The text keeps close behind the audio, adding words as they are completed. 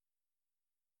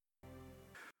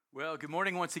Well, good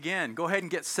morning once again. Go ahead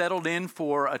and get settled in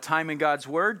for a time in God's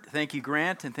Word. Thank you,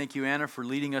 Grant, and thank you, Anna, for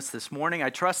leading us this morning. I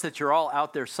trust that you're all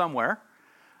out there somewhere.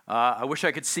 I wish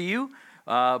I could see you,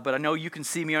 but I know you can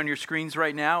see me on your screens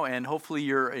right now, and hopefully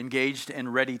you're engaged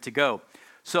and ready to go.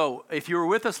 So if you were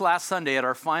with us last Sunday at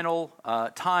our final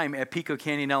time at Pico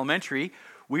Canyon Elementary,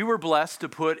 we were blessed to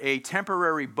put a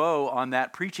temporary bow on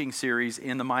that preaching series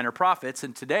in the Minor Prophets,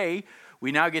 and today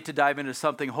we now get to dive into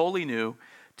something wholly new,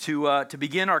 to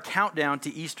begin our countdown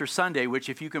to Easter Sunday, which,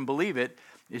 if you can believe it,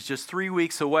 is just 3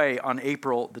 weeks away on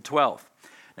April the 12th.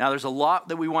 Now, there's a lot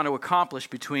that we want to accomplish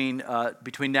between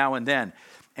now and then.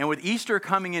 And with Easter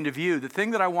coming into view, the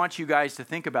thing that I want you guys to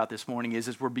think about this morning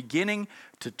is we're beginning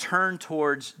to turn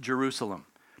towards Jerusalem,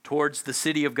 towards the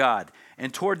city of God,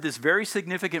 and toward this very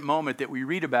significant moment that we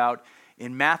read about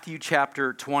in Matthew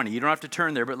chapter 20. You don't have to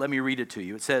turn there, but let me read it to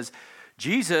you. It says,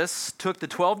 Jesus took the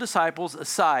 12 disciples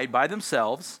aside by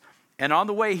themselves, and on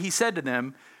the way he said to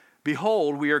them,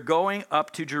 "Behold, we are going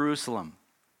up to Jerusalem,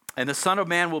 and the Son of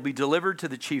Man will be delivered to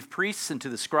the chief priests and to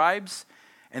the scribes,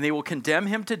 and they will condemn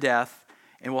him to death,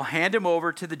 and will hand him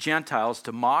over to the Gentiles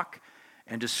to mock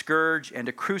and to scourge and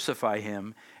to crucify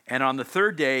him, and on the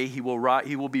third day he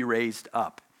will be raised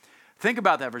up." Think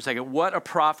about that for a second. What a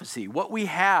prophecy. What we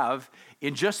have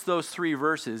in just those 3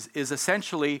 verses is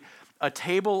essentially a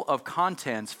table of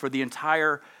contents for the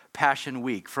entire Passion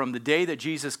Week, from the day that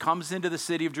Jesus comes into the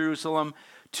city of Jerusalem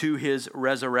to his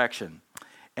resurrection.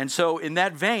 And so in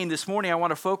that vein, this morning I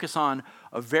want to focus on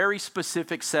a very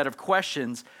specific set of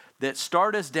questions that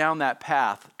start us down that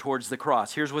path towards the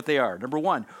cross. Here's what they are. Number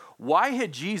 1, why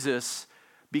had Jesus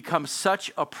become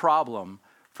such a problem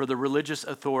for the religious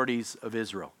authorities of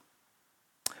Israel?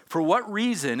 For what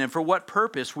reason and for what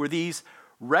purpose were these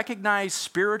recognized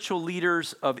spiritual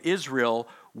leaders of Israel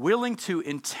willing to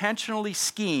intentionally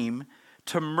scheme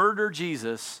to murder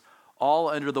Jesus, all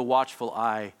under the watchful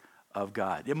eye of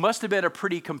God? It must have been a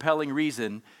pretty compelling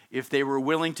reason if they were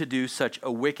willing to do such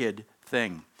a wicked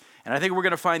thing. And I think we're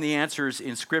going to find the answers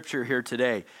in Scripture here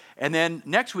today. And then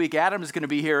next week, Adam is going to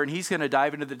be here, and he's going to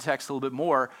dive into the text a little bit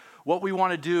more. What we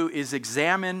want to do is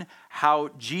examine how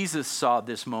Jesus saw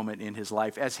this moment in his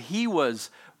life as he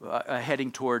was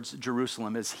heading towards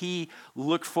Jerusalem, as he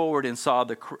looked forward and saw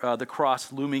the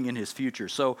cross looming in his future.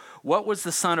 So what was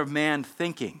the Son of Man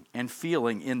thinking and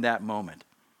feeling in that moment?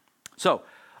 So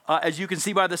as you can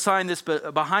see by the sign this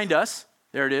behind us,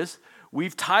 there it is,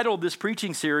 we've titled this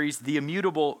preaching series, The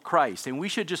Immutable Christ. And we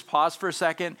should just pause for a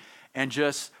second and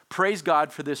just praise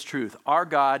God for this truth. Our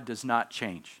God does not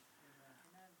change.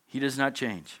 He does not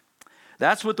change.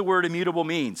 That's what the word immutable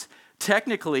means.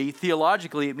 Technically,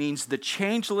 theologically, it means the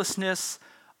changelessness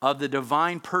of the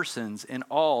divine persons in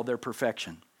all their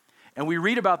perfection. And we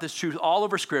read about this truth all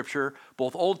over Scripture,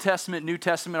 both Old Testament, New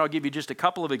Testament. I'll give you just a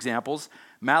couple of examples.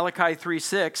 Malachi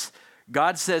 3:6,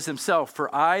 God says himself,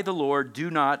 "For I, the Lord,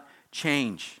 do not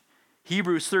change."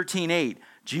 Hebrews 13:8,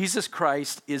 Jesus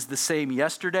Christ is the same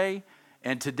yesterday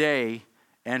and today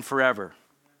and forever.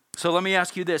 So let me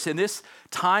ask you this. In this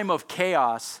time of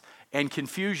chaos and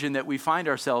confusion that we find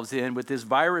ourselves in, with this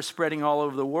virus spreading all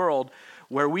over the world,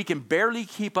 where we can barely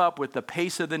keep up with the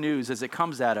pace of the news as it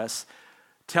comes at us,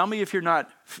 tell me if you're not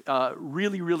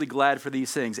really, really glad for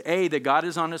these things. A, that God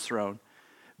is on his throne.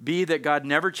 B, that God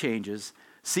never changes.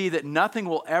 C, that nothing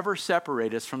will ever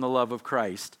separate us from the love of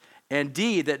Christ. And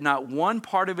D, that not one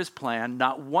part of his plan,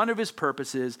 not one of his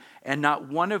purposes, and not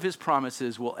one of his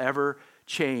promises will ever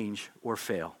change or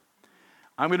fail.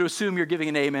 I'm going to assume you're giving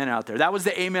an amen out there. That was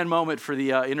the amen moment for the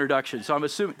introduction. So I'm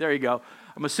assuming, there you go.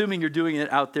 I'm assuming you're doing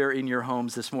it out there in your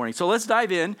homes this morning. So let's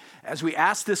dive in as we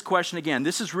ask this question again.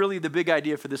 This is really the big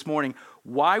idea for this morning.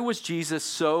 Why was Jesus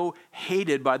so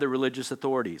hated by the religious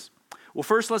authorities? Well,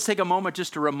 first, let's take a moment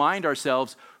just to remind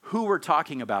ourselves who we're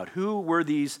talking about. Who were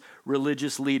these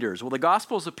religious leaders? Well, the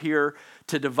Gospels appear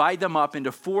to divide them up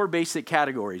into 4 basic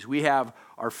categories. We have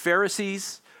our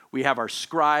Pharisees, we have our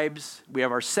scribes, we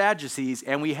have our Sadducees,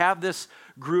 and we have this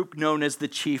group known as the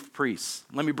chief priests.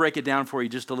 Let me break it down for you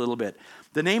just a little bit.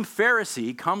 The name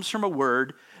Pharisee comes from a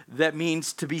word that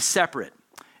means to be separate.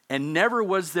 And never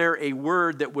was there a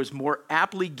word that was more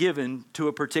aptly given to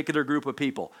a particular group of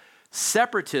people.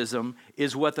 Separatism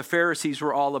is what the Pharisees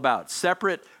were all about.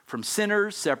 Separate from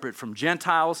sinners, separate from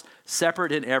Gentiles,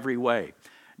 separate in every way.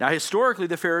 Now, historically,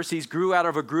 the Pharisees grew out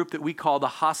of a group that we call the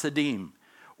Hasidim,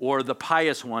 or the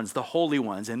pious ones, the holy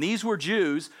ones. And these were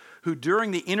Jews who, during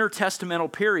the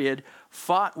intertestamental period,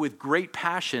 fought with great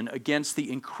passion against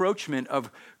the encroachment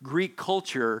of Greek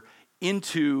culture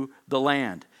into the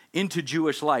land, into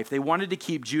Jewish life. They wanted to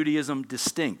keep Judaism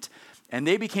distinct. And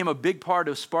they became a big part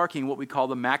of sparking what we call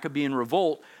the Maccabean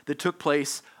revolt that took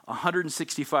place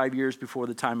 165 years before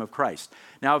the time of Christ.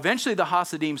 Now, eventually the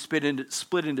Hasidim split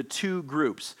into two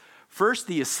groups. First,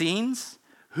 the Essenes,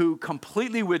 who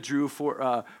completely withdrew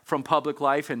from public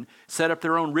life and set up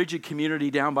their own rigid community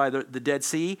down by the Dead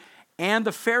Sea, and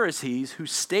the Pharisees, who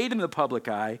stayed in the public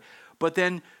eye, but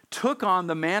then took on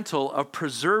the mantle of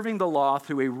preserving the law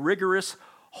through a rigorous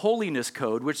holiness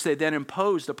code, which they then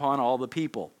imposed upon all the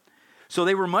people. So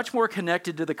they were much more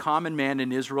connected to the common man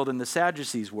in Israel than the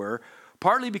Sadducees were,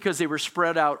 partly because they were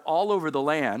spread out all over the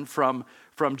land, from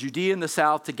Judea in the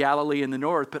south to Galilee in the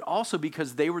north, but also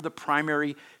because they were the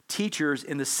primary teachers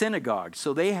in the synagogue.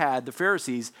 So the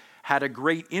Pharisees had a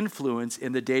great influence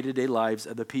in the day-to-day lives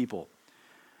of the people.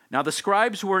 Now, the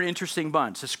scribes were an interesting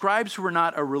bunch. The scribes were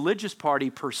not a religious party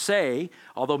per se,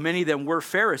 although many of them were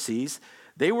Pharisees.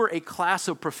 They were a class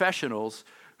of professionals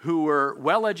who were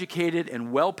well-educated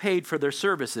and well-paid for their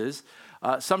services.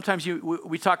 Sometimes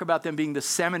we talk about them being the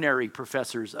seminary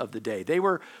professors of the day. They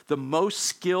were the most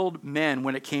skilled men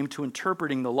when it came to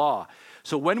interpreting the law.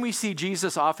 So when we see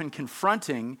Jesus often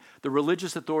confronting the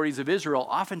religious authorities of Israel,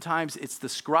 oftentimes it's the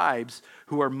scribes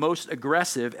who are most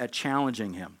aggressive at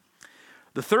challenging him.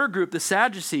 The third group, the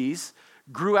Sadducees,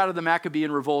 grew out of the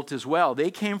Maccabean revolt as well.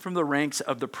 They came from the ranks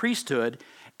of the priesthood,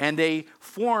 and they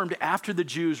formed after the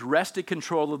Jews wrested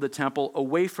control of the temple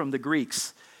away from the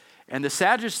Greeks. And the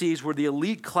Sadducees were the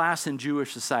elite class in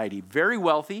Jewish society, very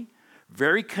wealthy,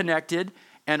 very connected,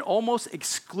 and almost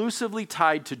exclusively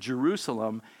tied to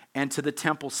Jerusalem and to the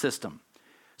temple system.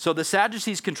 So the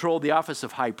Sadducees controlled the office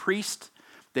of high priest.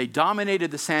 They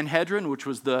dominated the Sanhedrin, which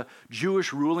was the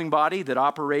Jewish ruling body that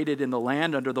operated in the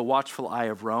land under the watchful eye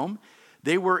of Rome.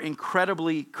 They were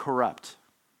incredibly corrupt.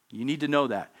 You need to know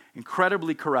that.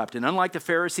 Incredibly corrupt. And unlike the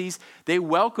Pharisees, they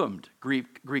welcomed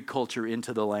Greek culture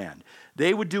into the land.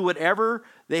 They would do whatever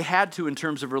they had to in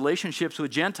terms of relationships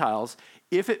with Gentiles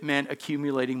if it meant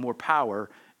accumulating more power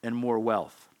and more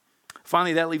wealth.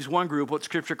 Finally, that leaves one group, what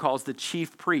Scripture calls the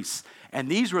chief priests. And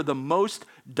these were the most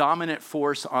dominant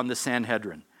force on the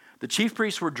Sanhedrin. The chief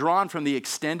priests were drawn from the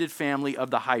extended family of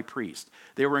the high priest.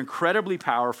 They were incredibly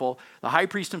powerful. The high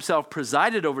priest himself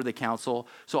presided over the council,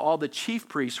 so all the chief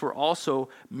priests were also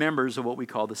members of what we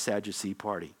call the Sadducee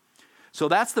party. So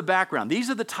that's the background.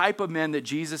 These are the type of men that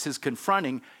Jesus is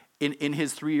confronting in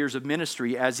his 3 years of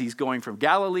ministry as he's going from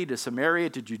Galilee to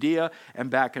Samaria to Judea and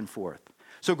back and forth.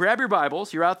 So grab your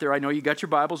Bibles. You're out there. I know you got your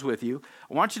Bibles with you.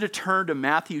 I want you to turn to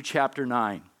Matthew chapter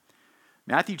 9.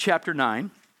 Matthew chapter 9.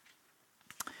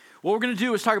 What we're going to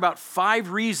do is talk about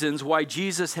 5 reasons why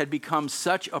Jesus had become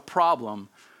such a problem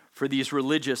for these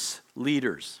religious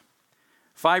leaders.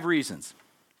 5 reasons.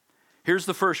 Here's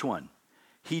the first one.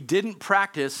 He didn't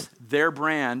practice their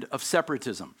brand of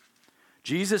separatism.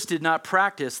 Jesus did not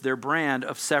practice their brand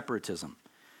of separatism.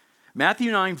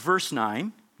 Matthew 9, verse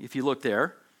 9, if you look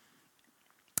there.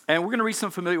 And we're going to read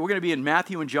some familiar, we're going to be in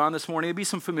Matthew and John this morning. There'll be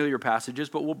some familiar passages,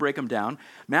 but we'll break them down.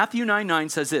 Matthew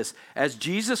 9:9 says this, as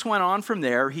Jesus went on from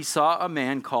there, he saw a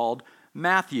man called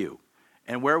Matthew.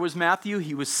 And where was Matthew?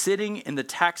 He was sitting in the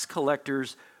tax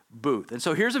collector's booth. And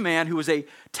so here's a man who was a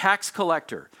tax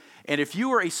collector. And if you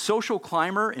were a social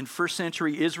climber in first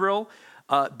century Israel,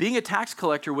 being a tax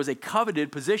collector was a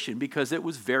coveted position because it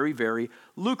was very, very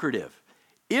lucrative.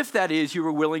 If that is, you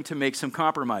were willing to make some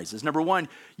compromises. Number one,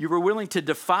 you were willing to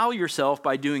defile yourself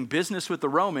by doing business with the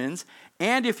Romans,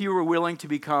 and if you were willing to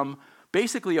become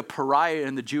basically a pariah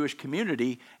in the Jewish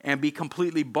community and be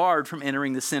completely barred from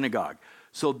entering the synagogue.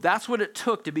 So that's what it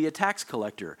took to be a tax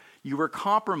collector. You were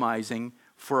compromising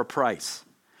for a price.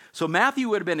 So Matthew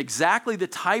would have been exactly the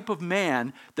type of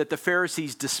man that the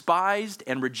Pharisees despised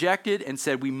and rejected and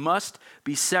said we must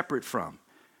be separate from.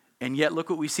 And yet look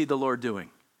what we see the Lord doing.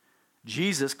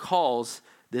 Jesus calls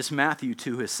this Matthew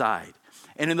to his side.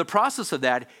 And in the process of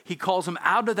that, he calls him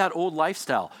out of that old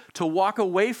lifestyle, to walk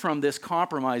away from this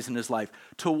compromise in his life,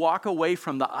 to walk away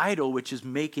from the idol which is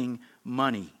making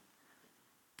money.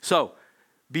 So,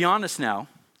 be honest now.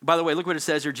 By the way, look what it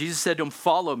says here. Jesus said to him,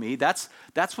 follow me. That's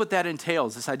what that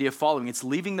entails, this idea of following. It's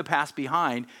leaving the past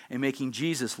behind and making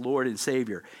Jesus Lord and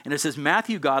Savior. And it says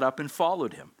Matthew got up and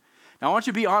followed him. Now, I want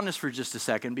you to be honest for just a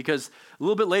second, because a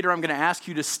little bit later I'm going to ask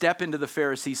you to step into the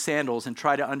Pharisees' sandals and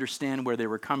try to understand where they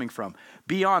were coming from.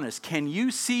 Be honest. Can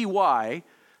you see why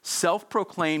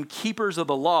self-proclaimed keepers of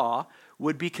the law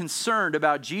would be concerned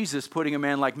about Jesus putting a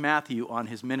man like Matthew on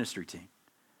his ministry team?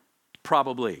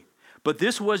 Probably. But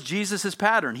this was Jesus'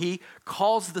 pattern. He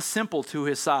calls the simple to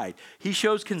his side. He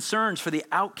shows concerns for the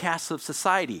outcasts of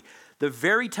society, the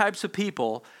very types of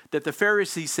people that the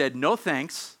Pharisees said, no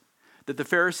thanks, that the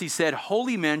Pharisees said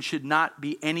holy men should not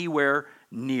be anywhere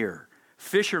near.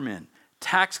 Fishermen,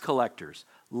 tax collectors,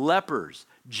 lepers,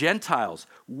 Gentiles,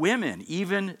 women,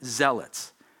 even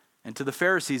zealots. And to the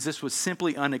Pharisees, this was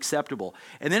simply unacceptable.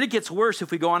 And then it gets worse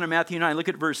if we go on to Matthew 9. Look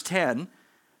at verse 10.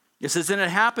 It says, "And it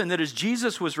happened that as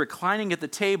Jesus was reclining at the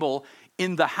table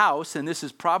in the house," and this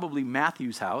is probably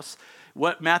Matthew's house,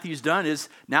 what Matthew's done is,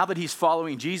 now that he's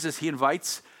following Jesus, he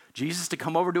invites Jesus to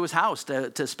come over to his house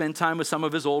to spend time with some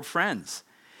of his old friends.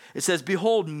 It says,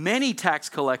 "Behold, many tax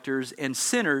collectors and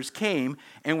sinners came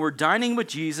and were dining with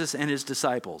Jesus and his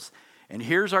disciples." And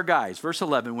here's our guys, verse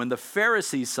 11. "When the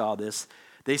Pharisees saw this,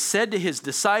 they said to his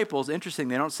disciples," interesting,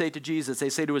 they don't say it to Jesus, they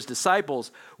say to his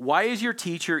disciples, "Why is your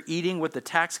teacher eating with the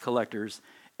tax collectors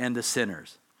and the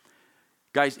sinners?"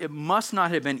 Guys, it must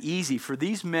not have been easy for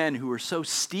these men who were so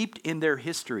steeped in their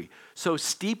history, so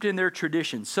steeped in their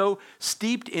tradition, so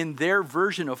steeped in their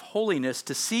version of holiness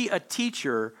to see a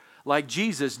teacher like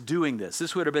Jesus doing this.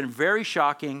 This would have been very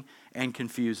shocking and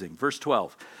confusing. Verse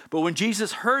 12, "But when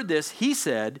Jesus heard this, he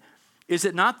said, 'Is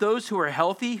it not those who are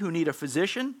healthy who need a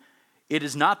physician? It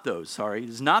is not those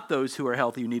who are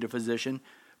healthy who need a physician,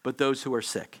 but those who are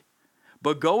sick.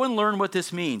 But go and learn what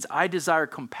this means. I desire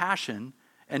compassion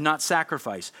and not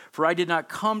sacrifice, for I did not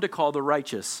come to call the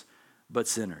righteous, but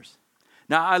sinners.'"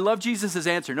 Now, I love Jesus'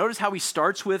 answer. Notice how he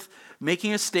starts with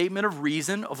making a statement of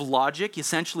reason, of logic.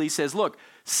 Essentially, he says, look,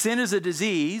 sin is a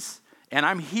disease, and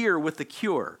I'm here with the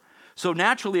cure. So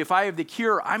naturally, if I have the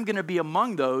cure, I'm going to be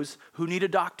among those who need a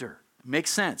doctor. Makes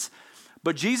sense.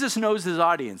 But Jesus knows his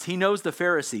audience. He knows the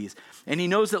Pharisees, and he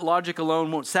knows that logic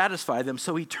alone won't satisfy them,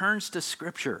 so he turns to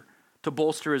Scripture to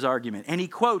bolster his argument. And he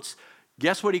quotes,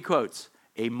 guess what he quotes?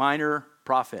 A minor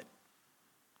prophet.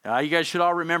 You guys should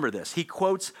all remember this. He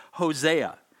quotes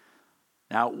Hosea.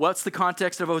 Now, what's the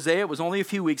context of Hosea? It was only a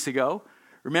few weeks ago.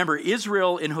 Remember,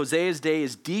 Israel in Hosea's day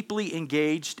is deeply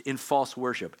engaged in false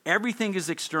worship. Everything is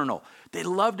external. They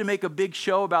love to make a big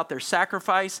show about their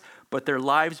sacrifice, but their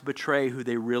lives betray who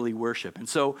they really worship. And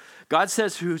so God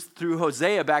says through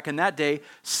Hosea back in that day,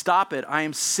 "Stop it. I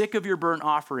am sick of your burnt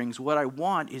offerings. What I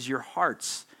want is your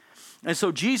hearts." And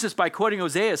so Jesus, by quoting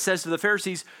Hosea, says to the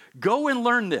Pharisees, go and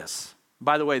learn this.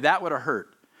 By the way, that would have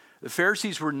hurt. The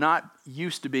Pharisees were not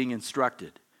used to being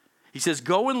instructed. He says,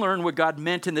 go and learn what God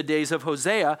meant in the days of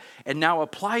Hosea, and now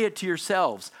apply it to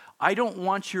yourselves. I don't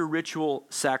want your ritual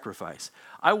sacrifice.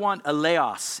 I want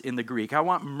eleos in the Greek. I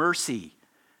want mercy,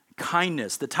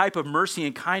 kindness, the type of mercy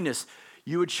and kindness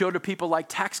you would show to people like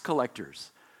tax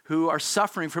collectors who are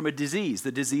suffering from a disease,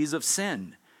 the disease of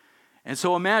sin. And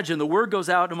so imagine the word goes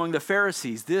out among the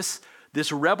Pharisees.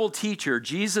 This rebel teacher,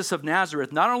 Jesus of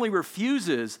Nazareth, not only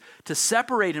refuses to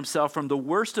separate himself from the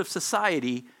worst of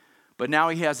society, but now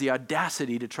he has the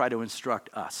audacity to try to instruct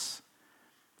us.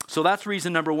 So that's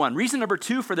reason number one. Reason number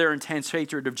two for their intense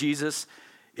hatred of Jesus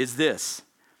is this.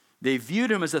 They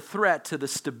viewed him as a threat to the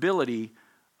stability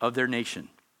of their nation.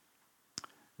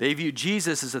 They viewed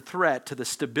Jesus as a threat to the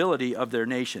stability of their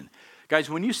nation. Guys,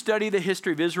 when you study the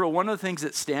history of Israel, one of the things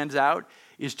that stands out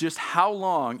is just how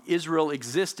long Israel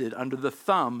existed under the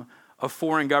thumb of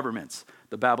foreign governments.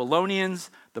 The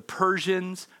Babylonians, the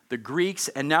Persians, the Greeks,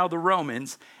 and now the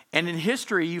Romans. And in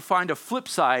history, you find a flip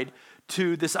side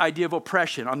to this idea of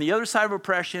oppression. On the other side of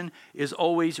oppression is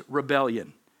always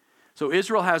rebellion. So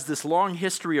Israel has this long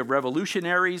history of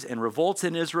revolutionaries and revolts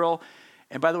in Israel.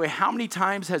 And by the way, how many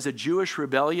times has a Jewish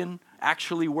rebellion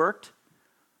actually worked?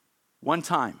 One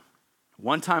time.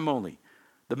 One time only.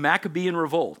 The Maccabean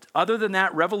revolt. Other than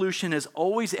that, revolution has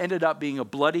always ended up being a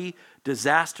bloody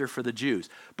disaster for the Jews.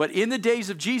 But in the days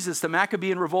of Jesus, the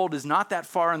Maccabean revolt is not that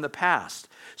far in the past.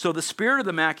 So the spirit of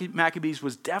the Maccabees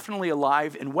was definitely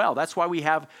alive and well. That's why we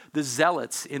have the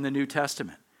zealots in the New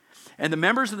Testament. And the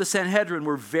members of the Sanhedrin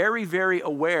were very, very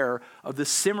aware of the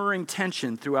simmering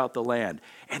tension throughout the land.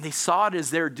 And they saw it as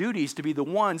their duties to be the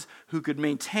ones who could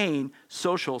maintain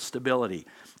social stability.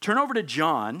 Turn over to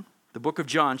John. The book of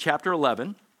John, chapter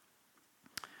 11.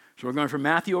 So we're going from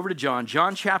Matthew over to John.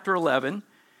 John chapter 11.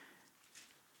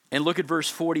 And look at verse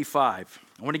 45.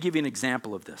 I want to give you an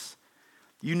example of this.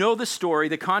 You know the story.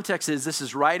 The context is this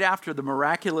is right after the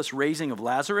miraculous raising of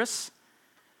Lazarus.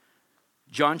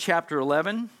 John chapter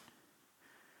 11.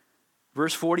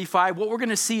 Verse 45. What we're going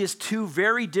to see is two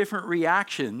very different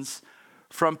reactions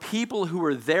from people who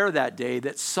were there that day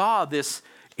that saw this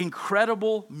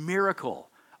incredible miracle.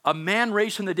 A man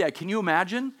raised from the dead. Can you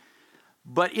imagine?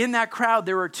 But in that crowd,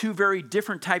 there are two very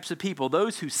different types of people.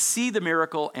 Those who see the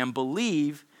miracle and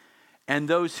believe, and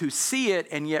those who see it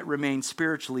and yet remain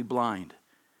spiritually blind.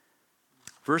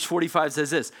 Verse 45 says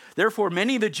this, therefore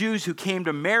many of the Jews who came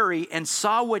to Mary and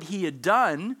saw what he had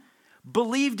done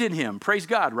believed in him. Praise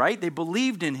God, right? They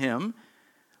believed in him.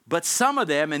 But some of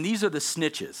them, and these are the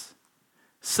snitches,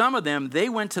 some of them, they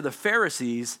went to the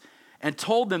Pharisees and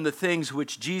told them the things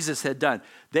which Jesus had done.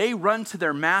 They run to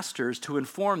their masters to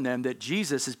inform them that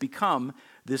Jesus has become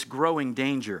this growing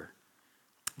danger.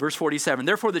 Verse 47,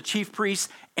 therefore the chief priests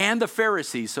and the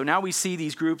Pharisees, so now we see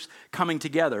these groups coming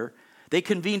together, they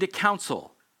convened a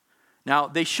council. Now,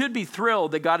 they should be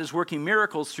thrilled that God is working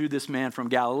miracles through this man from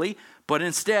Galilee, but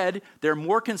instead, they're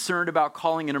more concerned about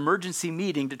calling an emergency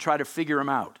meeting to try to figure him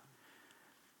out.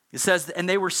 It says, and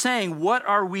they were saying, what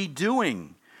are we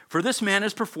doing? For this man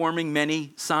is performing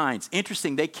many signs.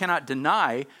 Interesting, they cannot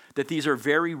deny that these are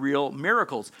very real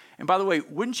miracles. And by the way,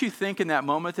 wouldn't you think in that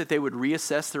moment that they would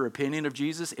reassess their opinion of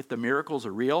Jesus if the miracles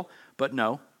are real? But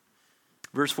no.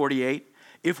 Verse 48,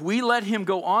 if we let him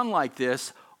go on like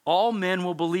this, all men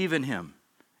will believe in him,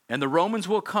 and the Romans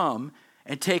will come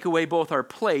and take away both our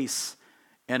place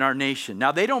and our nation.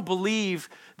 Now, they don't believe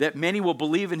that many will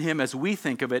believe in him as we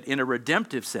think of it in a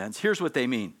redemptive sense. Here's what they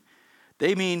mean.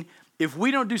 They mean, if we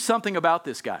don't do something about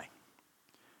this guy,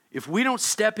 if we don't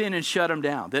step in and shut him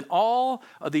down, then all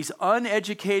of these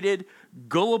uneducated,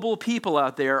 gullible people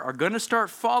out there are going to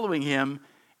start following him,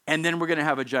 and then we're going to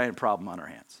have a giant problem on our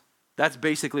hands. That's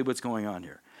basically what's going on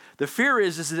here. The fear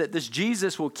is that this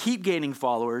Jesus will keep gaining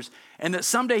followers and that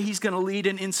someday he's going to lead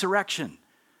an insurrection.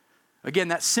 Again,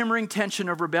 that simmering tension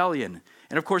of rebellion.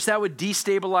 And of course, that would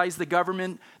destabilize the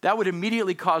government. That would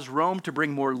immediately cause Rome to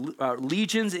bring more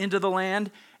legions into the land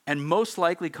and most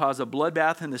likely cause a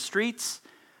bloodbath in the streets.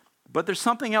 But there's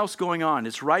something else going on.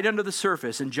 It's right under the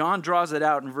surface, and John draws it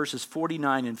out in verses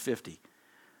 49 and 50.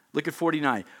 Look at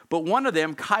 49. But one of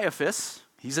them, Caiaphas,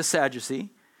 he's a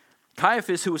Sadducee,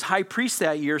 Caiaphas, who was high priest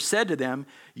that year, said to them,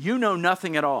 you know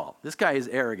nothing at all. This guy is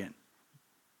arrogant.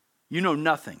 You know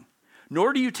nothing.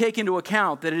 Nor do you take into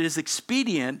account that it is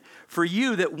expedient for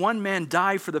you that one man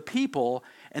die for the people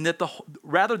and that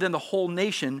rather than the whole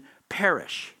nation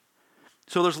perish.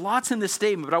 So there's lots in this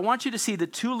statement, but I want you to see the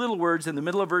two little words in the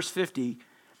middle of verse 50.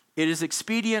 It is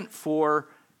expedient for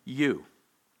you.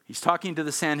 He's talking to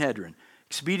the Sanhedrin.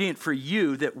 Expedient for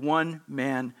you that one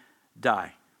man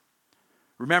die.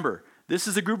 Remember, this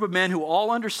is a group of men who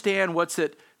all understand what's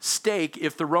at stake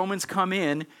if the Romans come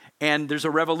in and there's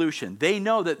a revolution. They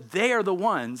know that they are the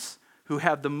ones who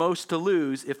have the most to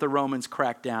lose if the Romans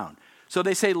crack down. So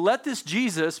they say, let this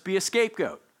Jesus be a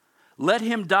scapegoat. Let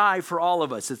him die for all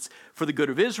of us. It's for the good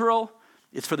of Israel,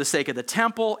 it's for the sake of the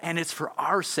temple, and it's for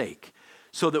our sake,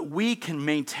 so that we can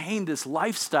maintain this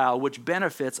lifestyle which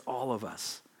benefits all of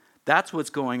us. That's what's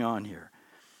going on here.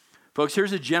 Folks,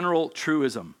 here's a general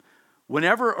truism.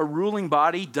 Whenever a ruling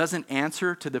body doesn't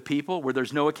answer to the people, where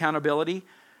there's no accountability,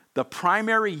 the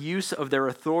primary use of their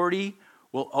authority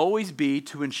will always be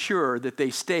to ensure that they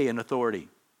stay in authority.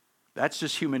 That's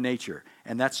just human nature,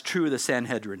 and that's true of the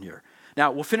Sanhedrin here. Now,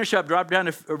 we'll finish up, drop down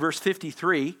to verse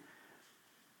 53.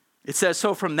 It says,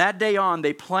 so from that day on,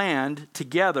 they planned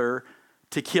together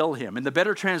to kill him. And the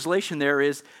better translation there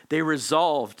is, they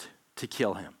resolved to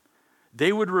kill him.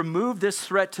 They would remove this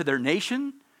threat to their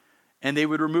nation, and they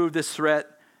would remove this threat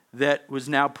that was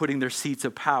now putting their seats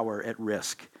of power at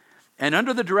risk. And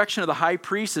under the direction of the high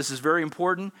priest, this is very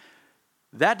important,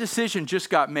 that decision just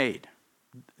got made.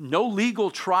 No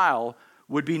legal trial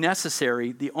would be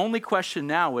necessary. The only question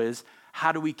now is,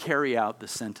 how do we carry out the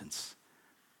sentence?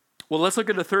 Well, let's look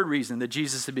at the third reason that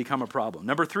Jesus had become a problem.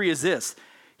 Number 3 is this.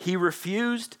 He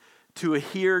refused to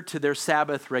adhere to their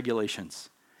Sabbath regulations.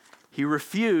 He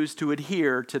refused to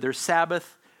adhere to their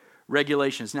Sabbath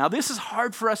regulations. Now, this is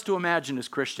hard for us to imagine as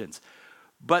Christians,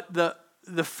 but the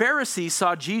Pharisees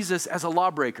saw Jesus as a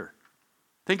lawbreaker.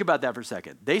 Think about that for a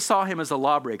second. They saw him as a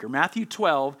lawbreaker. Matthew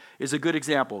 12 is a good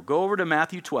example. Go over to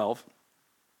Matthew 12.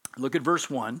 Look at verse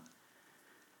 1.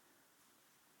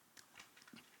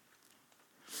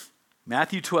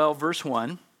 Matthew 12, verse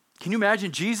 1. Can you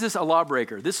imagine Jesus a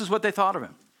lawbreaker? This is what they thought of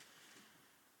him.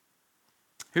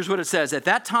 Here's what it says. At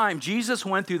that time, Jesus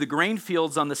went through the grain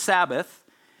fields on the Sabbath,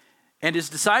 and his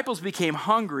disciples became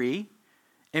hungry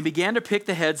and began to pick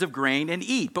the heads of grain and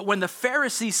eat. But when the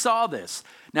Pharisees saw this,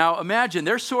 now imagine,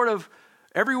 they're sort of,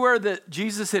 everywhere that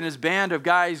Jesus and his band of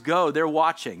guys go, they're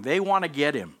watching. They want to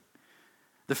get him.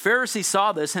 The Pharisees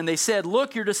saw this and they said,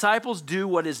 look, your disciples do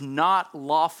what is not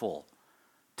lawful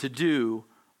to do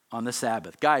on the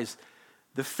Sabbath. Guys,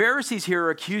 the Pharisees here are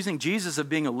accusing Jesus of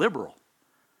being a liberal.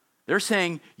 They're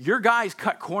saying, your guys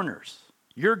cut corners.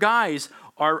 Your guys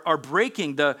are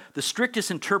breaking the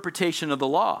strictest interpretation of the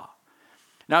law.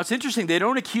 Now, it's interesting, they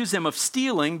don't accuse them of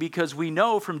stealing because we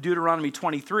know from Deuteronomy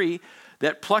 23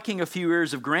 that plucking a few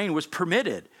ears of grain was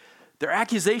permitted. Their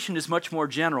accusation is much more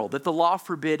general, that the law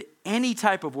forbid any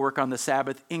type of work on the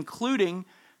Sabbath, including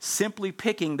simply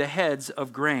picking the heads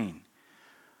of grain.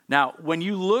 Now, when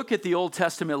you look at the Old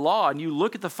Testament law and you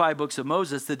look at the 5 books of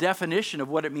Moses, the definition of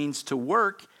what it means to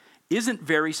work isn't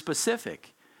very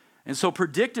specific. And so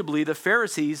predictably, the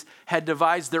Pharisees had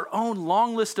devised their own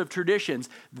long list of traditions.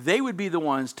 They would be the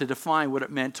ones to define what it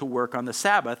meant to work on the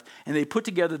Sabbath. And they put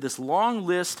together this long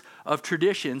list of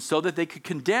traditions so that they could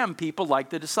condemn people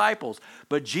like the disciples.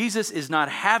 But Jesus is not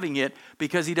having it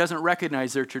because he doesn't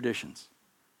recognize their traditions.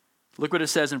 Look what it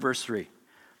says in verse 3.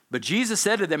 But Jesus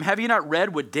said to them, have you not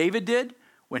read what David did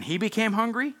when he became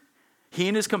hungry? He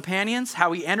and his companions,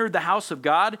 how he entered the house of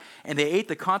God, and they ate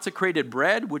the consecrated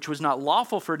bread, which was not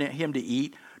lawful for him to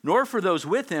eat, nor for those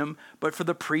with him, but for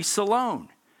the priests alone.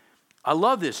 I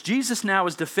love this. Jesus now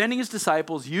is defending his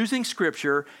disciples using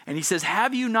scripture, and he says,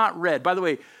 have you not read? By the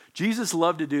way, Jesus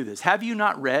loved to do this. Have you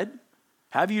not read?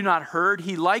 Have you not heard?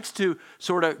 He likes to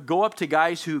sort of go up to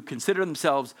guys who consider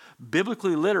themselves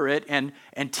biblically literate and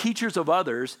teachers of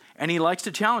others, and he likes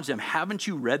to challenge them. Haven't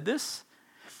you read this?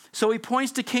 So he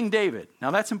points to King David.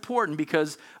 Now that's important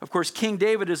because, of course, King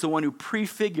David is the one who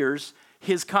prefigures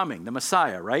his coming, the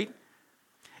Messiah, right?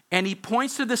 And he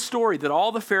points to this story that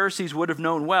all the Pharisees would have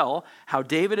known well, how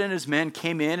David and his men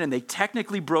came in and they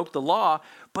technically broke the law,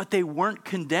 but they weren't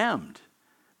condemned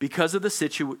because of the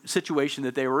situation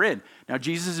that they were in. Now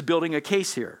Jesus is building a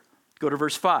case here. Go to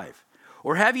verse 5.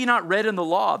 Or have you not read in the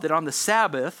law that on the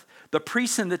Sabbath, the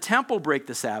priests in the temple break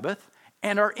the Sabbath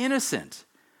and are innocent?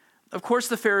 Of course,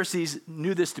 the Pharisees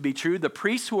knew this to be true. The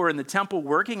priests who are in the temple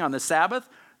working on the Sabbath,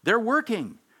 they're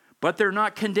working, but they're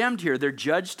not condemned here. They're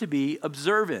judged to be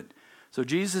observant. So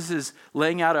Jesus is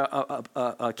laying out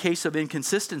a case of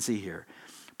inconsistency here.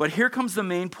 But here comes the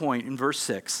main point in verse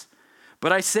 6.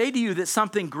 But I say to you that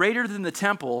something greater than the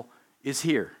temple is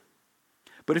here.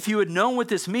 But if you had known what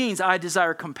this means, I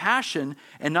desire compassion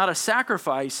and not a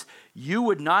sacrifice, you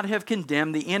would not have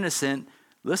condemned the innocent.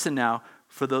 Listen now.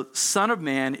 For the Son of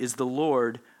Man is the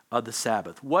Lord of the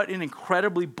Sabbath. What an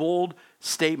incredibly bold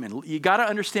statement. You got to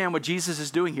understand what Jesus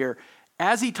is doing here.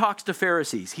 As he talks to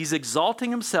Pharisees, he's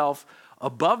exalting himself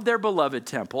above their beloved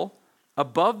temple,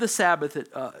 above the Sabbath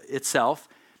itself,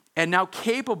 and now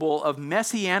capable of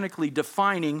messianically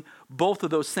defining both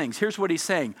of those things. Here's what he's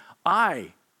saying.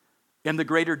 I am the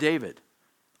greater David.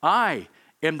 I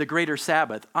am the greater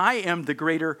Sabbath. I am the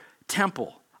greater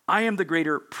temple. I am the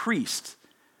greater priest.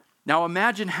 Now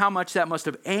imagine how much that must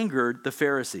have angered the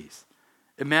Pharisees.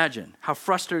 Imagine how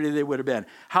frustrated they would have been.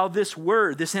 How this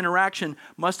word, this interaction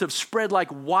must have spread like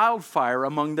wildfire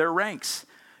among their ranks.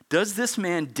 Does this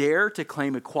man dare to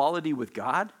claim equality with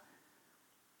God?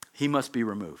 He must be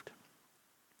removed.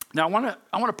 Now I want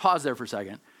to pause there for a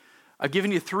second. I've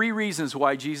given you 3 reasons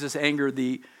why Jesus angered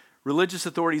the religious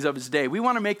authorities of his day. We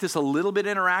want to make this a little bit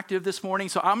interactive this morning,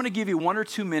 so I'm going to give you 1 or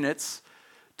 2 minutes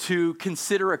to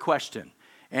consider a question.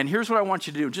 And here's what I want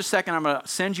you to do. In just a second, I'm going to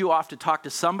send you off to talk to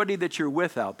somebody that you're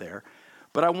with out there.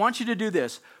 But I want you to do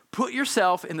this. Put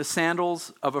yourself in the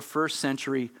sandals of a first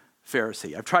century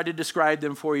Pharisee. I've tried to describe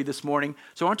them for you this morning.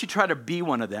 So I want you to try to be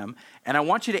one of them. And I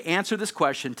want you to answer this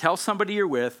question. Tell somebody you're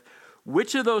with,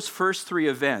 which of those first 3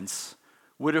 events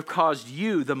would have caused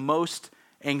you the most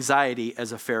anxiety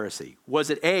as a Pharisee? Was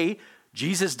it A,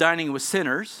 Jesus dining with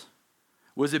sinners?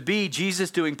 Was it B,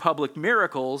 Jesus doing public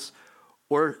miracles?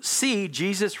 Or C,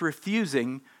 Jesus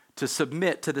refusing to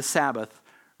submit to the Sabbath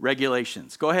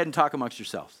regulations? Go ahead and talk amongst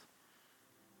yourselves.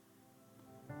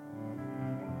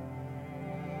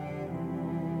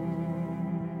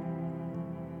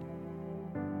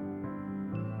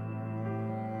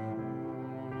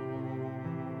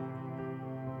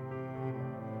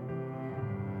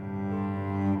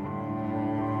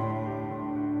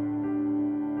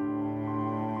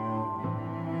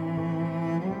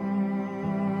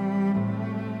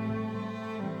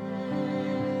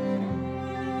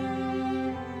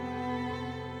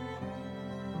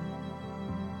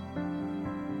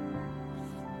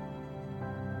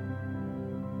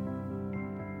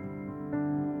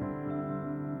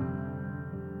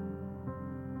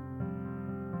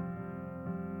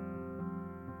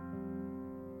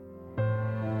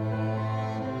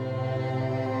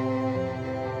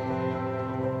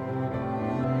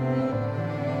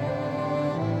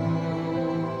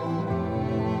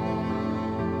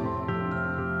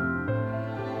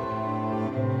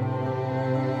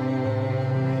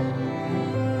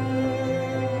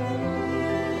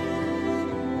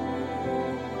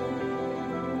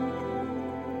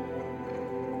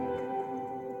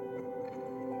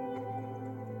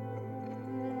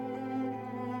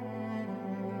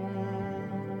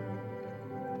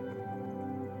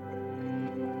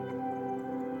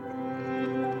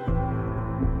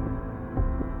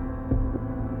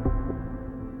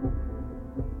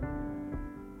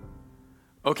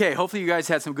 Okay, hopefully you guys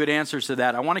had some good answers to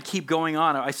that. I want to keep going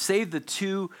on. I saved the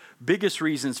two biggest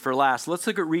reasons for last. Let's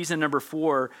look at reason number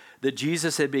 4, that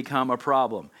Jesus had become a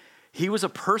problem. He was a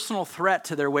personal threat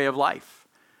to their way of life.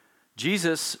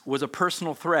 Jesus was a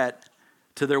personal threat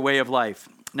to their way of life.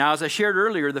 Now, as I shared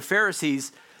earlier, the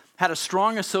Pharisees had a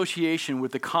strong association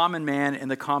with the common man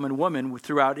and the common woman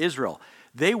throughout Israel.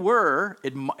 They were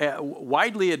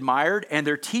widely admired, and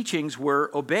their teachings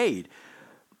were obeyed.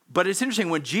 But it's interesting,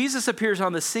 when Jesus appears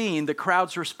on the scene, the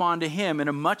crowds respond to him in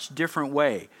a much different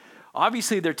way.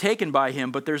 Obviously, they're taken by him,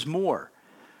 but there's more.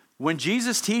 When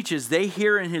Jesus teaches, they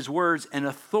hear in his words an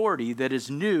authority that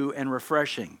is new and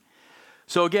refreshing.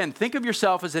 So again, think of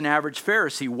yourself as an average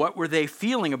Pharisee. What were they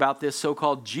feeling about this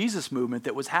so-called Jesus movement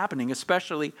that was happening,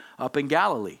 especially up in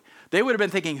Galilee? They would have been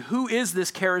thinking, who is this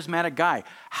charismatic guy?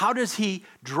 How does he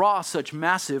draw such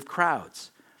massive crowds?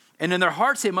 And in their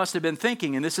hearts, they must have been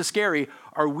thinking, and this is scary,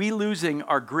 are we losing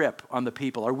our grip on the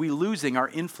people? Are we losing our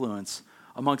influence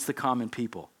amongst the common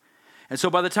people? And so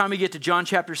by the time we get to John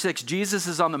chapter 6, Jesus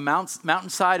is on the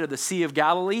mountainside of the Sea of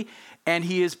Galilee, and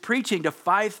he is preaching to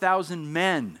 5,000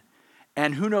 men,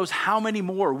 and who knows how many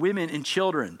more women and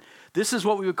children. This is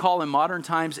what we would call in modern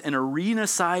times an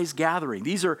arena-sized gathering.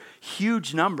 These are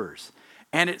huge numbers.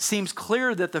 And it seems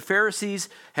clear that the Pharisees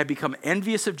had become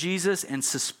envious of Jesus and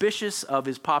suspicious of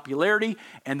his popularity.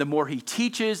 And the more he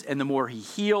teaches and the more he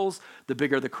heals, the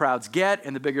bigger the crowds get.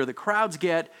 And the bigger the crowds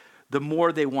get, the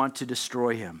more they want to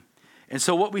destroy him. And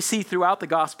so what we see throughout the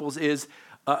Gospels is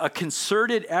a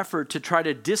concerted effort to try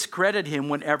to discredit him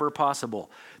whenever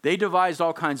possible. They devised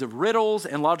all kinds of riddles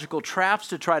and logical traps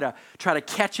to try to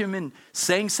catch him in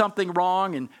saying something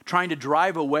wrong and trying to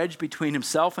drive a wedge between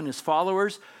himself and his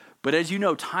followers. But as you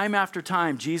know, time after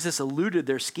time, Jesus eluded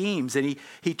their schemes, and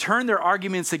he turned their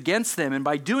arguments against them. And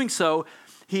by doing so,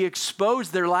 he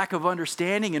exposed their lack of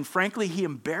understanding, and frankly, he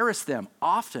embarrassed them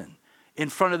often in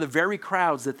front of the very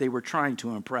crowds that they were trying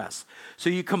to impress. So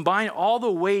you combine all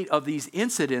the weight of these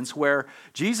incidents where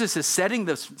Jesus is setting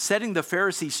the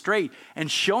Pharisees straight and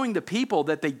showing the people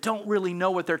that they don't really know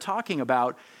what they're talking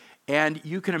about, and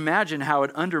you can imagine how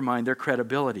it undermined their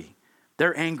credibility.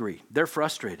 They're angry. They're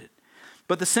frustrated.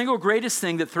 But the single greatest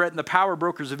thing that threatened the power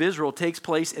brokers of Israel takes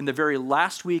place in the very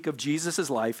last week of Jesus'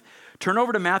 life. Turn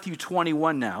over to Matthew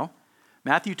 21 now.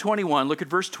 Matthew 21, look at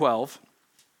verse 12.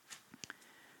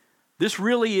 This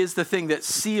really is the thing that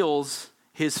seals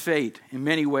his fate in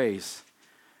many ways.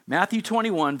 Matthew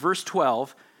 21, verse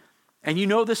 12. And you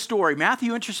know the story.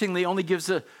 Matthew, interestingly, only gives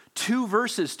 2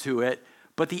 verses to it,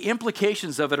 but the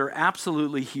implications of it are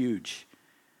absolutely huge.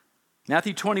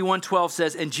 Matthew 21:12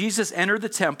 says, "And Jesus entered the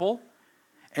temple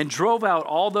and drove out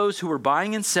all those who were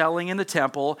buying and selling in the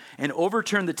temple, and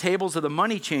overturned the tables of the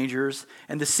money changers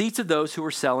and the seats of those who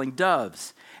were selling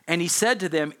doves. And he said to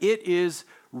them, 'It is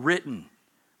written,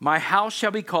 my house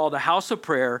shall be called a house of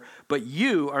prayer, but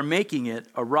you are making it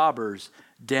a robber's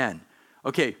den.'"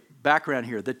 Okay, background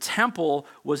here. The temple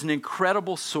was an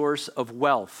incredible source of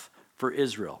wealth for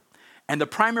Israel. And the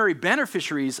primary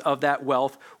beneficiaries of that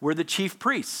wealth were the chief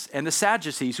priests and the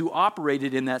Sadducees who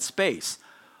operated in that space.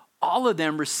 All of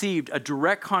them received a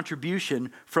direct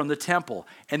contribution from the temple.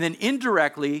 And then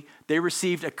indirectly, they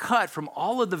received a cut from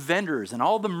all of the vendors and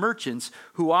all the merchants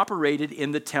who operated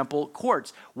in the temple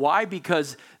courts. Why?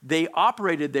 Because they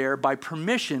operated there by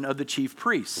permission of the chief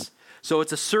priests. So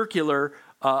it's a circular,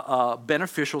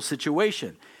 beneficial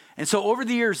situation. And so over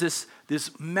the years,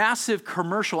 this massive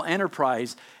commercial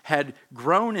enterprise had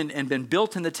grown and been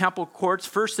built in the temple courts.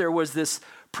 First, there was this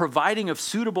providing of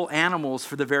suitable animals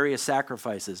for the various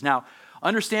sacrifices. Now,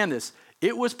 understand this.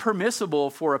 It was permissible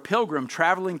for a pilgrim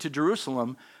traveling to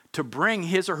Jerusalem to bring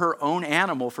his or her own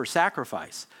animal for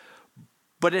sacrifice,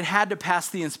 but it had to pass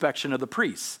the inspection of the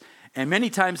priests. And many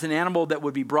times an animal that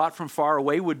would be brought from far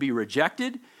away would be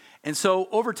rejected. And so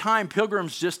over time,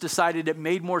 pilgrims just decided it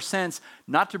made more sense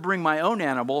not to bring my own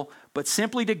animal, but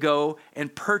simply to go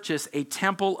and purchase a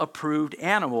temple-approved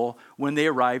animal when they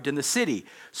arrived in the city.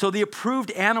 So the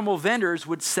approved animal vendors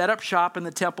would set up shop in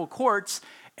the temple courts,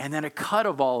 and then a cut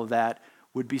of all of that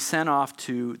would be sent off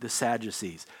to the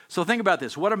Sadducees. So think about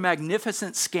this. What a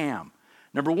magnificent scam.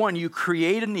 Number 1, you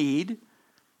create a need.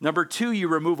 Number 2, you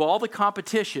remove all the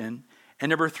competition. And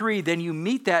number 3, then you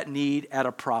meet that need at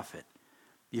a profit.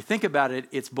 You think about it,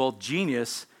 it's both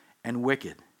genius and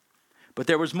wicked. But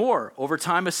there was more. Over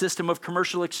time, a system of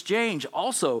commercial exchange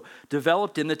also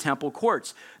developed in the temple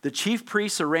courts. The chief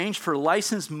priests arranged for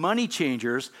licensed money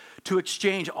changers to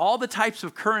exchange all the types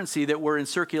of currency that were in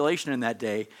circulation in that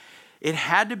day. It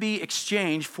had to be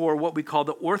exchanged for what we call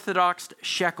the Orthodox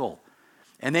shekel.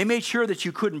 And they made sure that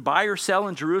you couldn't buy or sell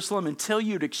in Jerusalem until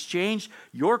you'd exchanged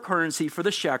your currency for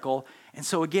the shekel. And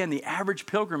so again, the average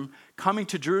pilgrim coming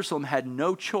to Jerusalem had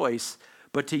no choice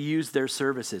but to use their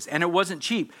services. And it wasn't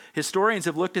cheap. Historians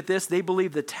have looked at this. They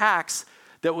believe the tax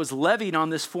that was levied on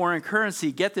this foreign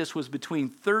currency, get this, was between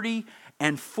 30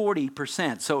 and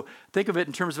 40%. So think of it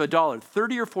in terms of a dollar,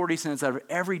 30 or 40 cents out of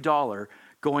every dollar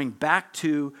going back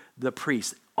to the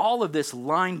priest. All of this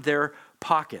lined their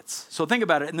pockets. So think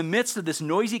about it. In the midst of this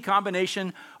noisy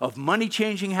combination of money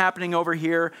changing happening over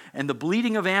here and the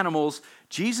bleating of animals,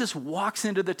 Jesus walks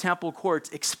into the temple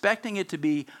courts expecting it to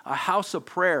be a house of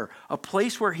prayer, a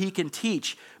place where he can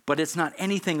teach, but it's not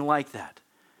anything like that.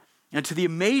 And to the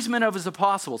amazement of his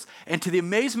apostles and to the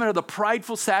amazement of the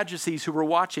prideful Sadducees who were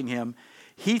watching him,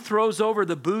 he throws over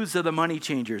the booths of the money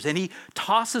changers and he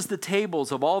tosses the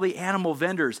tables of all the animal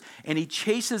vendors and he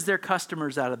chases their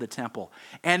customers out of the temple.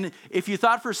 And if you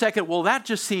thought for a second, well, that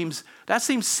seems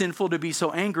sinful to be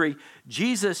so angry,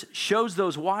 Jesus shows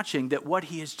those watching that what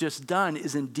he has just done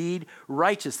is indeed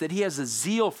righteous, that he has a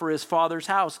zeal for his Father's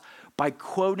house by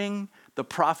quoting the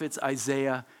prophets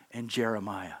Isaiah and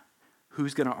Jeremiah.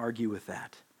 Who's going to argue with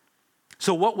that?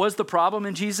 So what was the problem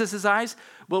in Jesus' eyes?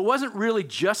 Well, it wasn't really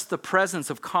just the presence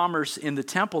of commerce in the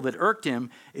temple that irked him.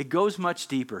 It goes much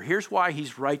deeper. Here's why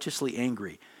he's righteously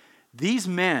angry. These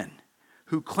men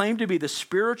who claimed to be the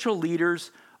spiritual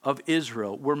leaders of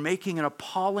Israel were making an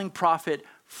appalling profit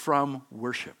from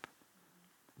worship.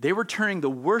 They were turning the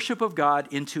worship of God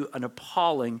into an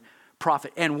appalling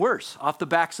profit. And worse, off the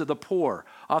backs of the poor,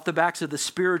 off the backs of the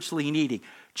spiritually needy,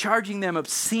 charging them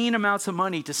obscene amounts of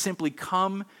money to simply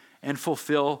come and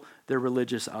fulfill their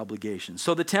religious obligations.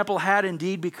 So the temple had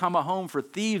indeed become a home for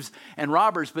thieves and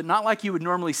robbers, but not like you would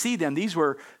normally see them. These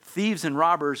were thieves and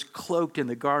robbers cloaked in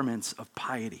the garments of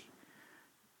piety,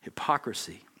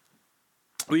 hypocrisy.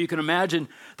 Well, you can imagine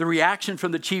the reaction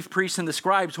from the chief priests and the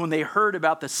scribes when they heard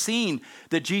about the scene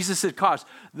that Jesus had caused.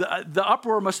 The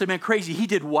uproar must have been crazy. He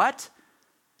did what?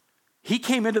 He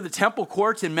came into the temple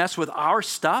courts and messed with our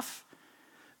stuff?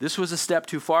 This was a step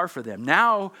too far for them.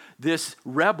 Now, this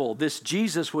rebel, this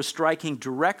Jesus, was striking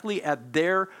directly at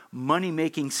their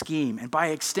money-making scheme. And by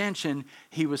extension,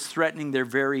 he was threatening their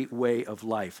very way of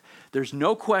life. There's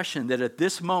no question that at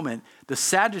this moment, the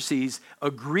Sadducees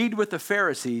agreed with the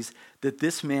Pharisees that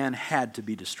this man had to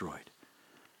be destroyed.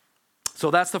 So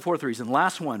that's the fourth reason.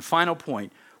 Last one, final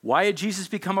point. Why had Jesus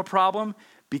become a problem?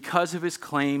 Because of his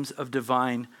claims of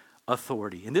divine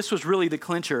authority. And this was really the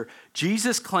clincher.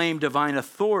 Jesus claimed divine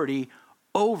authority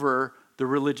over the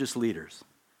religious leaders.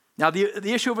 Now,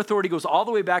 the issue of authority goes all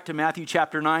the way back to Matthew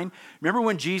chapter 9. Remember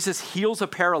when Jesus heals a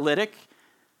paralytic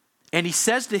and he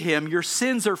says to him, your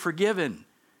sins are forgiven.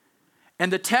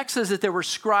 And the text says that there were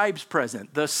scribes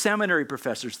present, the seminary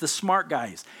professors, the smart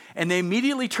guys. And they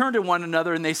immediately turn to one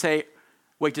another and they say,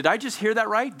 wait, did I just hear that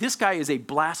right? This guy is a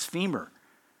blasphemer.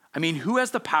 I mean, who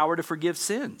has the power to forgive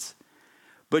sins?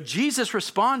 But Jesus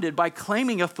responded by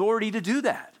claiming authority to do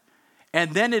that.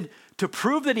 And then to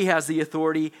prove that he has the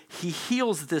authority, he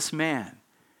heals this man.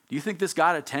 Do you think this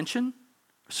got attention?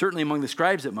 Certainly among the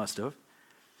scribes it must have.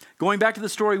 Going back to the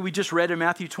story we just read in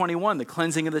Matthew 21, the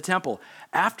cleansing of the temple.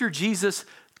 After Jesus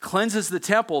cleanses the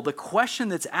temple, the question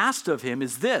that's asked of him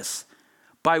is this: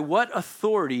 by what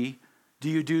authority do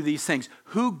you do these things?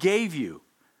 Who gave you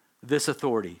this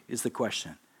authority is the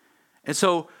question. And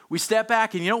so we step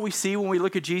back and you know what we see when we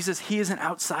look at Jesus? He is an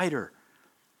outsider.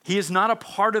 He is not a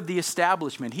part of the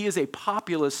establishment. He is a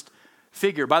populist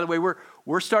figure. By the way,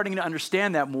 we're starting to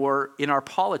understand that more in our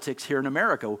politics here in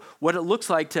America, what it looks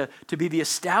like to be the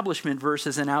establishment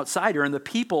versus an outsider. And the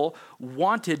people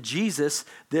wanted Jesus,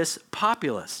 this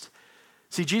populist.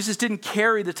 See, Jesus didn't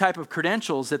carry the type of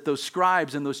credentials that those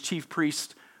scribes and those chief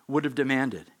priests would have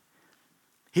demanded.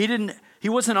 He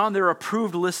wasn't on their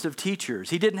approved list of teachers.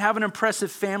 He didn't have an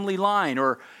impressive family line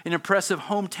or an impressive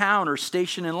hometown or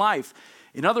station in life.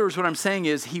 In other words, what I'm saying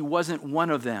is he wasn't one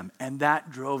of them, and that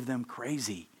drove them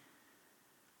crazy.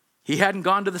 He hadn't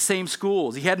gone to the same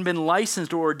schools. He hadn't been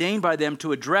licensed or ordained by them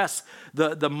to address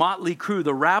the motley crew,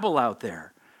 the rabble out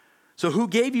there. So who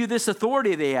gave you this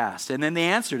authority, they asked. And then they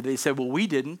answered. They said, well, we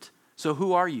didn't. So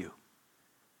who are you?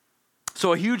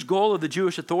 So a huge goal of the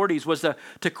Jewish authorities was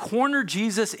to corner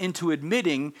Jesus into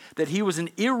admitting that he was an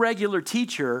irregular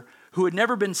teacher who had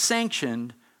never been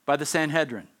sanctioned by the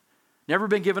Sanhedrin, never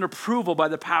been given approval by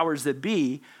the powers that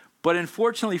be, but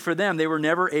unfortunately for them, they were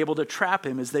never able to trap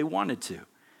him as they wanted to.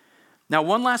 Now,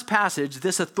 one last passage,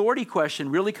 this authority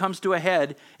question really comes to a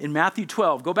head in Matthew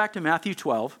 12. Go back to Matthew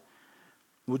 12.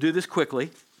 We'll do this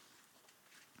quickly.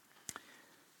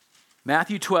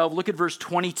 Matthew 12, look at verse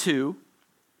 22.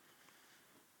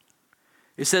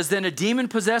 It says, then a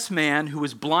demon-possessed man who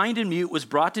was blind and mute was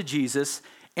brought to Jesus,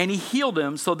 and he healed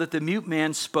him so that the mute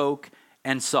man spoke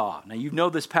and saw. Now, you know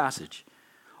this passage.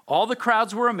 All the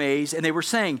crowds were amazed, and they were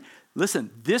saying,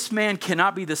 listen, this man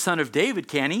cannot be the son of David,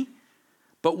 can he?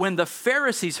 But when the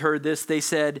Pharisees heard this, they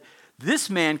said, this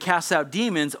man casts out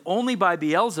demons only by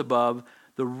Beelzebub,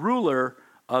 the ruler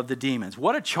of the demons.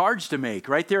 What a charge to make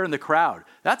right there in the crowd.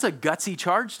 That's a gutsy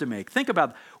charge to make. Think about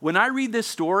it. When I read this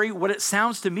story, what it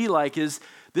sounds to me like is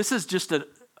this is just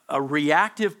a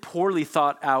reactive, poorly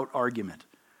thought out argument,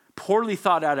 poorly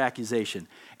thought out accusation.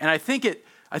 And I think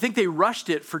they rushed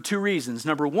it for two reasons.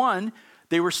 Number one,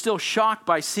 they were still shocked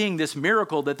by seeing this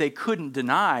miracle that they couldn't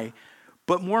deny.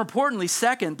 But more importantly,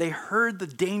 second, they heard the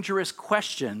dangerous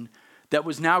question that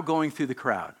was now going through the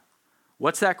crowd.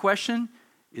 What's that question?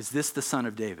 Is this the Son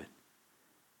of David?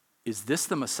 Is this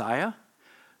the Messiah?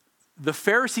 The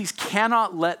Pharisees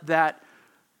cannot let that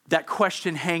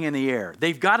question hang in the air.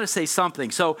 They've got to say something.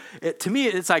 So to me,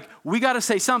 it's like, we got to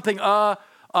say something.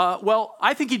 Well,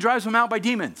 I think he drives them out by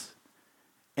demons.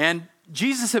 And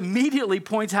Jesus immediately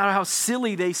points out how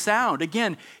silly they sound.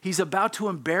 Again, he's about to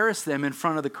embarrass them in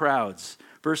front of the crowds.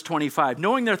 Verse 25,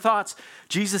 knowing their thoughts,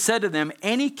 Jesus said to them,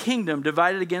 any kingdom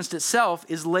divided against itself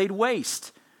is laid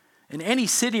waste. And any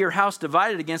city or house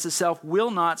divided against itself will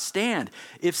not stand.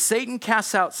 If Satan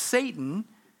casts out Satan,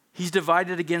 he's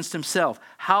divided against himself.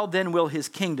 How then will his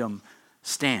kingdom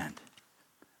stand?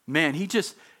 Man, he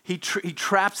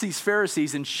traps these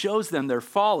Pharisees and shows them their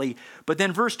folly. But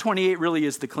then verse 28 really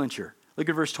is the clincher. Look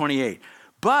at verse 28.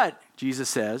 But, Jesus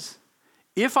says,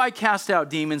 if I cast out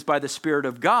demons by the Spirit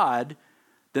of God,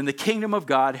 then the kingdom of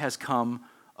God has come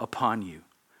upon you.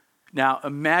 Now,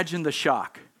 imagine the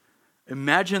shock.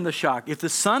 Imagine the shock. If the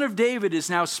Son of David is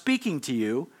now speaking to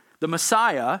you, the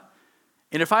Messiah,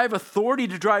 and if I have authority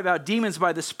to drive out demons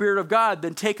by the Spirit of God,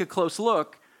 then take a close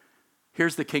look.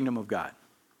 Here's the kingdom of God.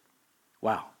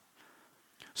 Wow.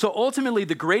 So ultimately,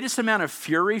 the greatest amount of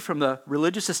fury from the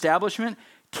religious establishment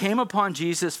came upon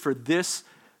Jesus for this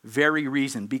very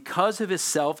reason, because of his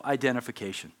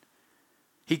self-identification.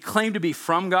 He claimed to be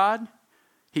from God.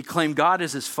 He claimed God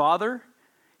as his Father.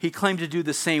 He claimed to do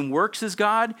the same works as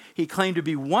God. He claimed to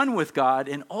be one with God.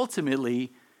 And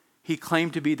ultimately, he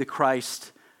claimed to be the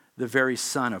Christ, the very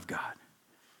Son of God.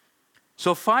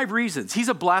 So 5 reasons. He's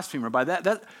a blasphemer. By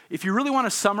that, if you really want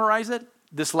to summarize it,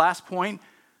 this last point,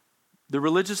 the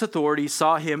religious authorities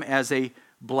saw him as a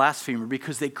blasphemer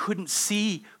because they couldn't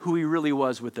see who he really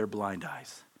was with their blind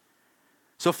eyes.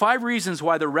 So 5 reasons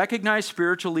why the recognized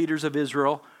spiritual leaders of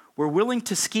Israel were willing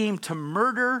to scheme to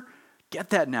murder,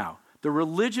 get that now, the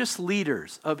religious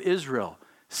leaders of Israel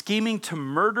scheming to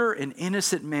murder an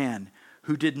innocent man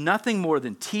who did nothing more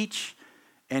than teach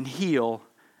and heal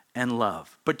and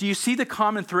love. But do you see the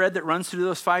common thread that runs through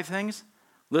those 5 things?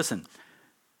 Listen,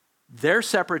 their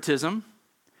separatism,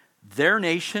 their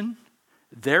nation,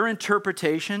 their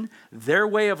interpretation, their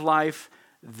way of life,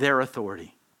 their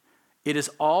authority. It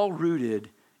is all rooted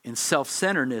in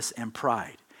self-centeredness and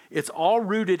pride. It's all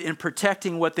rooted in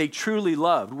protecting what they truly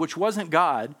loved, which wasn't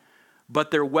God,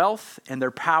 but their wealth and their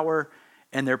power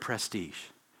and their prestige.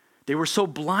 They were so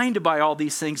blinded by all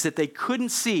these things that they couldn't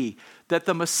see that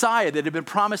the Messiah that had been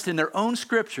promised in their own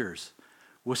scriptures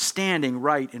was standing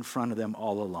right in front of them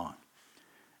all along.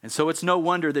 And so it's no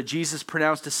wonder that Jesus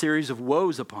pronounced a series of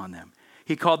woes upon them.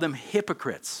 He called them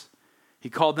hypocrites. He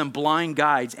called them blind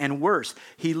guides, and worse,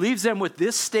 he leaves them with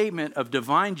this statement of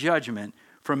divine judgment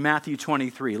from Matthew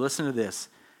 23. Listen to this.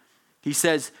 He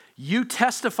says, you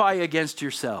testify against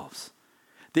yourselves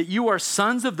that you are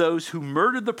sons of those who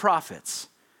murdered the prophets.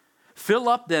 Fill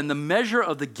up then the measure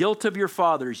of the guilt of your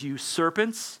fathers, you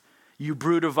serpents, you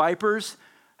brood of vipers.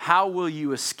 How will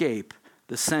you escape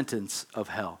the sentence of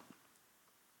hell?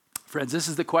 Friends, this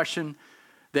is the question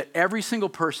that every single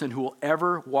person who will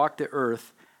ever walk the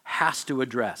earth has to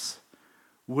address.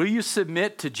 Will you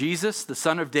submit to Jesus, the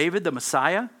Son of David, the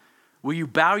Messiah? Will you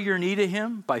bow your knee to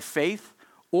him by faith?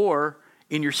 Or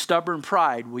in your stubborn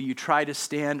pride, will you try to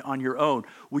stand on your own?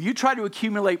 Will you try to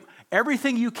accumulate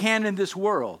everything you can in this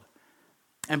world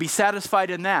and be satisfied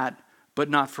in that, but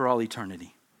not for all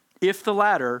eternity? If the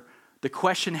latter, the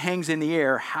question hangs in the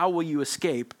air, how will you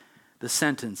escape the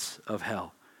sentence of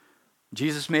hell?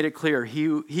 Jesus made it clear,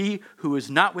 he who is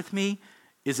not with me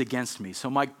is against me. So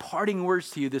my parting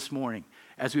words to you this morning,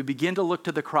 as we begin to look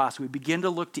to the cross, we begin to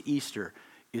look to Easter,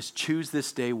 is choose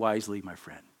this day wisely, my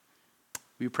friend.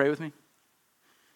 Will you pray with me?